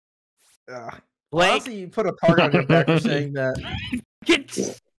Blake, honestly, you put a target on your back for saying that.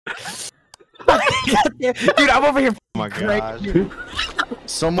 dude, I'm over here. Oh my god.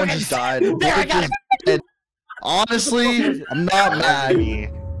 Someone just died. There, I got it. Honestly, I'm not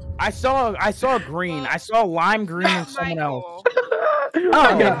mad. I saw green. I saw lime green and someone else.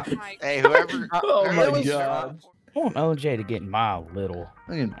 Oh, yeah. Hey, whoever. Oh my was- god. I want OJ to get my little.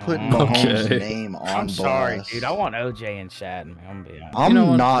 I can put Mahomes' name on I'm sorry, blast. dude. I want OJ and Shad, man. I'm You know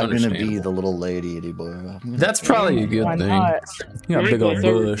what? not gonna be Understandable. the little lady anymore. That's probably a good Why thing. not? You got a big old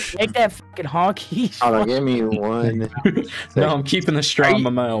bush. Make that fucking honky. Hold on, give me one. No, I'm keeping the straw in my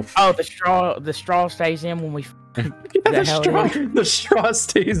mouth. Oh, the straw stays in when we. The straw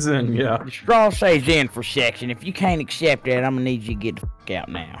stays in, yeah. The straw stays in for section. If you can't accept that, I'm gonna need you to get the fuck out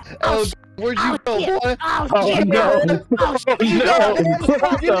now. Oh, where'd you go, boy? Oh, shit. no. Oh,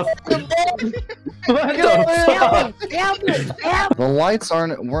 No. What the fuck? The lights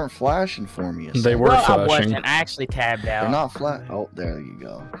weren't flashing for me. They were Well, I flashing. wasn't. I actually tabbed They're out. not flat. Oh, there you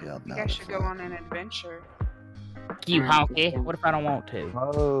go. Yep, You now guys should go on an adventure. You honky. What if I don't want to?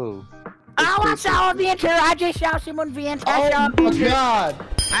 Oh. Oh, I saw a Venter. I just saw someone Vent. Oh my god!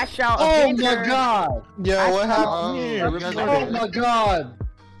 I saw a Oh Venter. my god! Yo, what happened Oh, here? you guys Oh my god!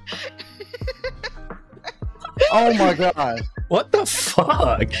 Oh my god! What the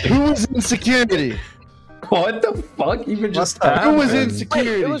fuck? Who was in security? What the fuck even just Who happened? was in Wait,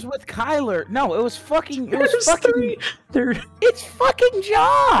 security? it was with Kyler. No, it was fucking. It There's was fucking. three. There. It's fucking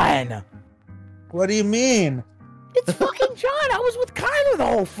John. What do you mean? It's fucking John. I was with Kyler the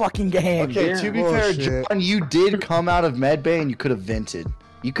whole fucking game. Okay, to be fair, Bullshit. John, you did come out of medbay and you could have vented.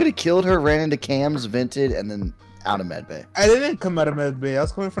 You could have killed her, ran into cams, vented, and then out of medbay. I didn't come out of medbay. I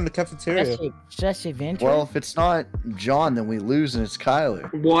was coming from the cafeteria. That's a Venter. Well, if it's not John, then we lose and it's Kyler.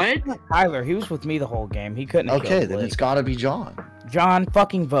 What? Kyler, he was with me the whole game. He couldn't. Have Okay, killed then Blake. it's gotta be John. John.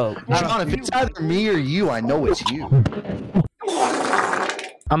 Fucking vote. John, if it's either me or you, I know it's you.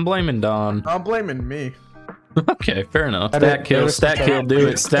 I'm blaming Don. I'm blaming me. Okay, fair enough. I Stat didn't kill, notice stat the kill, do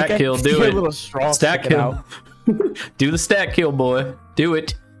it. Stat kill, do it. Little straw Stat sticking kill. out. Do the stat kill, boy. Do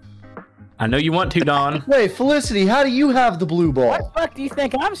it. I know you want to, Don. Wait, Felicity, how do you have the blue What ball? the fuck do you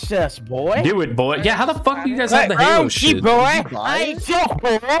think I'm sus, boy? Do it, boy. Yeah, how the fuck do you guys have the Hey, Halo oh, shit? boy. Did you buy I it? ain't sus,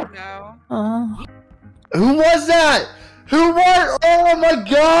 boy. No. Who was that? Who was? Oh my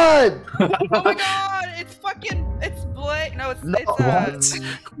god! Oh my god, it's fucking, it's Blake. No, it's, No, it's What?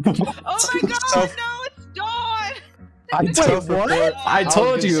 Oh my god, no, it's Dawn. I told, what? I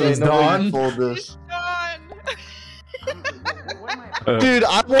told you it was Don. It's Dawn. Dude,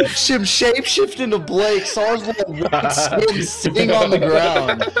 I watched him shapeshift into Blake, saw his little white skin sitting on the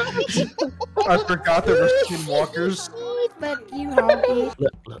ground. I forgot there were skinwalkers. Fuck you, homie.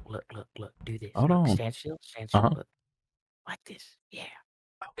 Look. Do this. Hold on. Stand still. Uh-huh. Look. Like this. Yeah.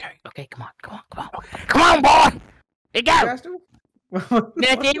 Okay. Okay, come on. Come on, boy. Let go. Guys do?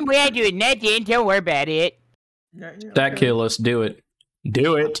 Nothing. We ain't doing nothing. Don't worry about it. Stat kill us. Do it.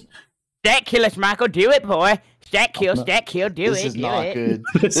 Do it. Stat kill us, Michael. Do it, boy. Stat kill. Do This it. is Do not it. good.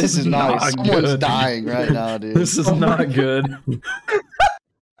 This is not. Someone's good. dying right now, dude. This is not good.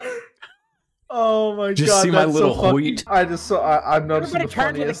 Oh my Just god, see my that's little so fucking- wheat. I just saw. I've noticed Everybody the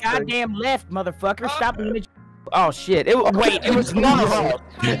turn to the funniest thing. goddamn left, motherfucker. Stop being Oh shit! Wait, it was not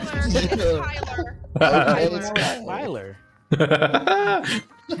Tyler. Tyler. How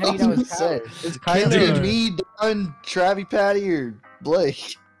do you know it's Tyler? It's Kyler. Kendrick, me, Don, Travi Patty, or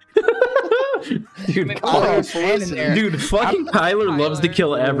Blake. Dude, Kyler, standing there. Dude, fucking Kyler loves to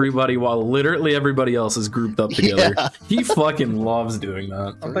kill everybody while literally everybody else is grouped up together. Yeah. He fucking loves doing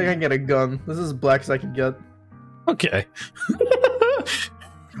that. I think I can get a gun. This is as black as I can get. Okay.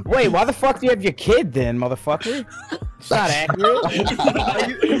 Wait, why the fuck do you have your kid then, motherfucker? It's not accurate.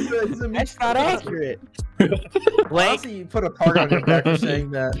 That's not accurate. Blake, Honestly, you put a target on your back for saying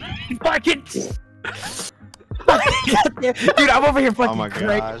that. fucking. Dude, I'm over here fucking Oh my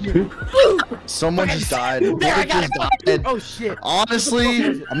crazy. gosh. Someone just died. There, I Blake got just it. died. Oh shit!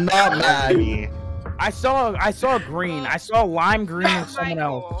 Honestly, I'm not mad. I saw green. I saw lime green and someone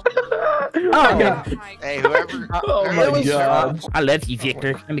else. Michael. Oh, Yeah. Michael. Hey, whoever. Oh It my was- god. I love you,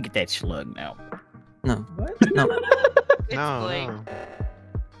 Victor. Let me get that slug now. It's No, Blake. no.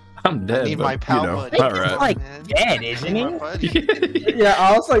 I'm I dead. need but, my pal you know, buddy. alright. Like Man. dead, I isn't need my he? buddy. Yeah,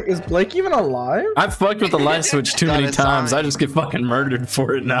 I was like, is Blake even alive? I've fucked with the light switch too Got many a times. sign. I just get fucking murdered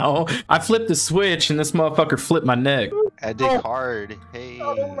for it now. I flipped the switch and this motherfucker flipped my neck. I dig hard. Hey.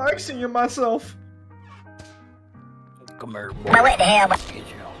 I don't like seeing myself. Come here, boy. What the hell?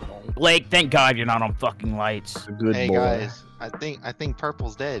 Blake, thank God you're not on fucking lights. Good Hey boy. guys, I think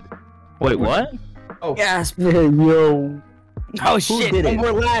Purple's dead. Wait, what? Oh, Yes. Yo. Oh shit! did No it?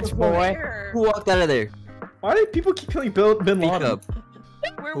 more lads, boy. Where? Who walked out of there? Why do people keep killing Bin Speak Laden? up.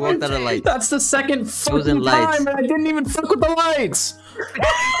 Where Who walked was out of it? lights? That's the second fucking lights. time, and I didn't even fuck with the lights.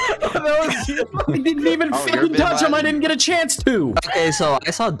 I didn't even Oh, you're fucking Bin touch them. I Laden? didn't get a chance to. Okay, so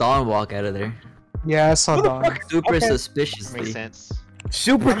I saw Dawn walk out of there. Yeah, I saw Dawn. Super Makes suspiciously. sense.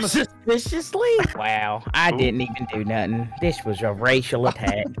 Super suspiciously? Wow, I didn't even do nothing. This was a racial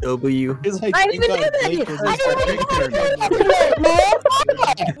attack. W. I didn't even do that.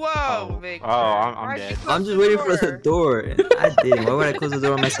 Whoa, Victor. Oh, I'm Why'd you dead. close I'm just waiting for the door. I didn't. Why would I close the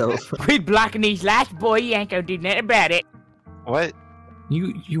door on myself? We blocking these lights, boy. You ain't gonna do nothing about it. What?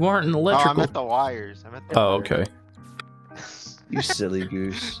 You aren't an Oh, I'm electrical. at the wires. I'm at the Oh, wires. okay. You silly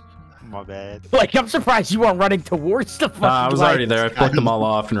goose. My bad. Like, I'm surprised you weren't running towards the fucking I was already lights. there. I flicked them all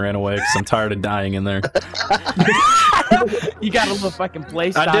off and ran away because I'm tired of dying in there. You got a little fucking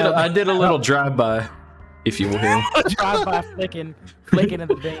play style. I did a little drive-by, if you will. drive by flicking in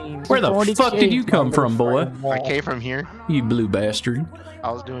the veins. Where the fuck did you come from, boy? I came from here. You blue bastard.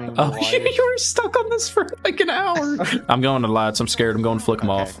 I was doing. Oh, the wires. you were stuck on this for like an hour. I'm going to lights. I'm scared. I'm going to flick them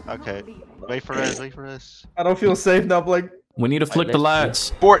off. Okay. Wait for us. Wait for us. I don't feel safe now, Blake. We need to flick the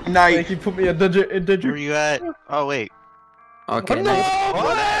lights. Blake, you put me a digit. Where you at? Oh wait. Okay, nice.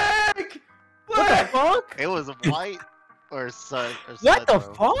 Blake! What the fuck? It was white or sun. Or What the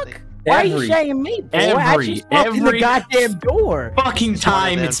sun, bro. fuck? Why are you shaming me, boy? I just walked in the goddamn door. Fucking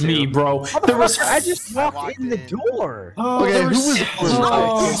time, them it's me, too. bro. There was. I just walked walked in the in. door. Oh, Okay, there who was. was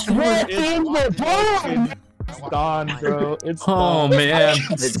Oh, Walked in the door. It's Dawn, bro. It's oh man. It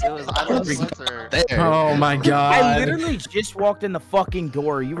was either Spencer. there? Oh my I god. literally just walked in the fucking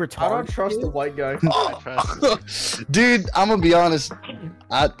door. You retarded. I don't trust the white guy. I trust. Dude, I'm gonna be honest.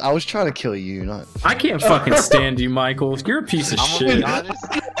 I was trying to kill you, not. I can't fucking stand you, Michael. You're a piece of I'm gonna be shit. honest.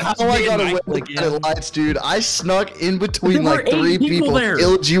 How I got away with the lights, dude? I snuck in between There like were 3 8 people people, there.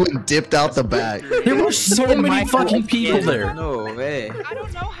 killed you, and dipped out the back. There were so many fucking people there. No way. I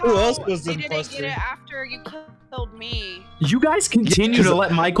don't know how Who else was you the didn't imposter? get it after you killed me. You guys continue to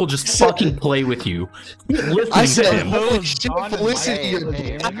let Michael just fucking play with you. Listen I to said, him. holy shit, Felicity, you're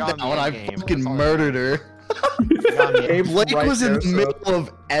Hey, down got me when I in game. fucking That's all. murdered her. Blake Right was in there, the so- middle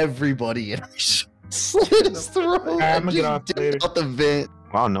of everybody, and I slit his throat. I'm and gonna get just off dipped later. out the vent.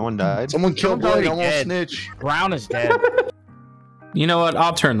 Wow, no one died. Someone killed Someone's Blake. I already won't dead. snitch. Brown is dead. You know what?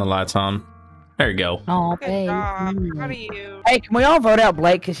 I'll turn the lights on. There you go. Oh, Good job. Proud of you. Hey, can we all vote out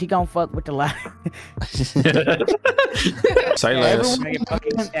Blake? Cause he gonna fuck with the light. Say less.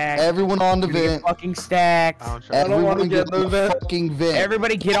 Everyone on the vent. Fucking stacked. I don't trust. I don't wanna Everyone get get in the the vent. fucking vent.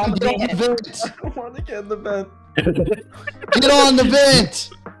 Everybody get on the Get on the vent. vent. I don't want to get in the vent. Get on the vent.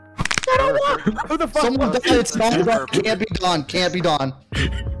 Who the fuck? Someone was died. It's not done. Can't be done. Can't be done.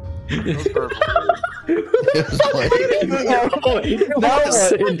 It was purple. It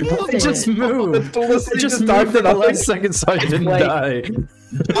was Blake. It just moved. Felicity It just just died moved for at the nothing. last second so I didn't Blake. die.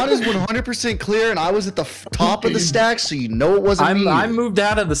 That is 100% clear, and I was at the top of the stack, so you know it wasn't me. I moved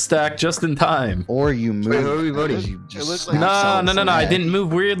out of the stack just in time. Or you moved. Wait, who are we voting? because you just looks like- snapped No. so I bad. didn't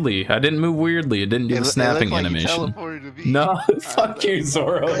move weirdly. It didn't do the snapping like animation. You teleported to me. No, fuck you,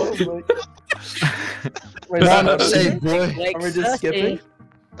 Zoro. Wait, No, no, no, say, boy. Blake Are we just skipping?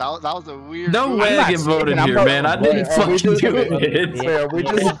 That was a weird. No move. way not I get voted skipping, I'm here, voting man. I for didn't Blake. Are we fucking just do voting? it. Wait, are we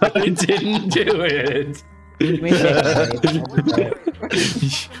just... I didn't do it. Give me a second.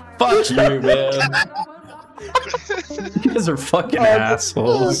 Fuck you, man. You guys are fucking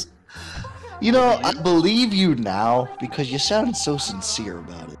assholes. You know, I believe you now because you sound so sincere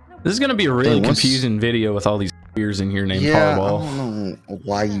about it. This is gonna be a really Hey, what's- confusing video with all these ears in here named Yeah, I Harball. don't know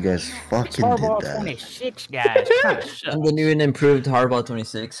why you guys fucking Hardball did that. 26, guys. Kinda sucks. I'm the new and improved Hardball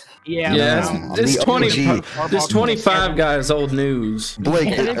 26. Yeah. Yeah, No, this the 20, OG. this 25 guys old news. Blake,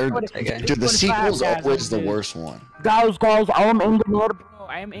 Yeah, or- Okay. dude, the 25 sequel's guys, always the dude. worst one. Guys, I am engineer, bro.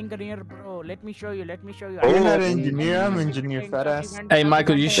 I am engineer, bro. Let me show you. You're not an engineer, I'm engineer, fat ass. Hey,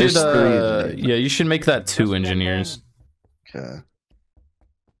 Michael, you should There's 3 yeah, you should make that 2 engineers. Okay.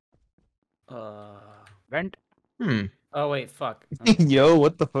 Vent. Oh wait, fuck. Yo,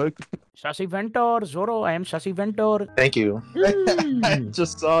 what the fuck? Sassy Ventor, Zoro. I am Sassy Ventor. Thank you. I Mm.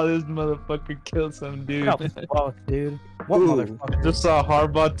 just saw this motherfucker kill some dude. What the fuck, dude? What Ooh. motherfucker? Just saw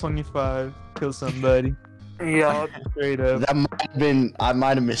Harbaugh 25 kill somebody. Yeah, straight up. That might have been, I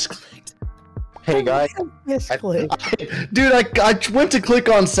might have misclicked. Hey guys, Misclick. dude, I went to click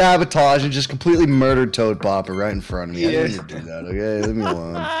on sabotage and just completely murdered Toad Popper right in front of me. I didn't need to do that, okay? Leave me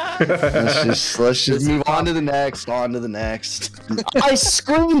alone. Let's just move on to the next, I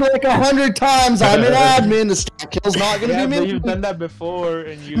screamed like 100 times, I'm an admin, the stack Kill's not gonna Yeah, be but me. you've done that before,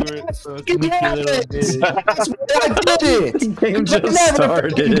 and you were so Fucking little bitch. That's why I did it. Game just I've never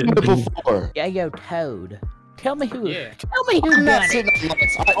started. done it before. Yeah, yo, Toad. Tell me who. Yeah. Tell me who I'm not done it. sitting on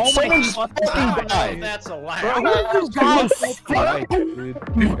lights. Oh my Someone just fucking fucking God. died. That's a lie. Right, dude.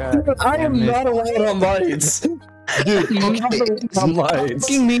 God I am damn it. not allowed on lights. Dude, I'm not okay, allowed it's on not lights.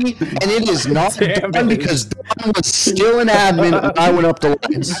 fucking me, and it is not Damn Don it. because Don was still an admin when I went up the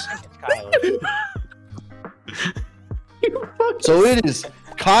lights. So it is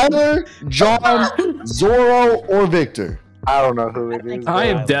Kyler, John, Zoro, or Victor. I don't know who it is. I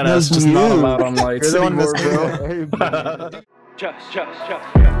am dead ass That's just not you. allowed on lights You're the one anymore, that's bro.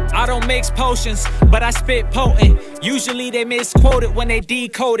 I don't mix potions, but I spit potent. Usually they misquote it when they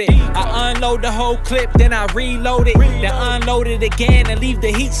decode it. I unload the whole clip, then I reload it. Then unload it again and leave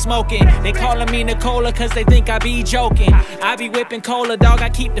the heat smoking. They calling me Nicola cause they think I be joking. I be whipping cola, dog, I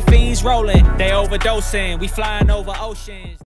keep the fiends rolling. They overdosing, we flying over oceans.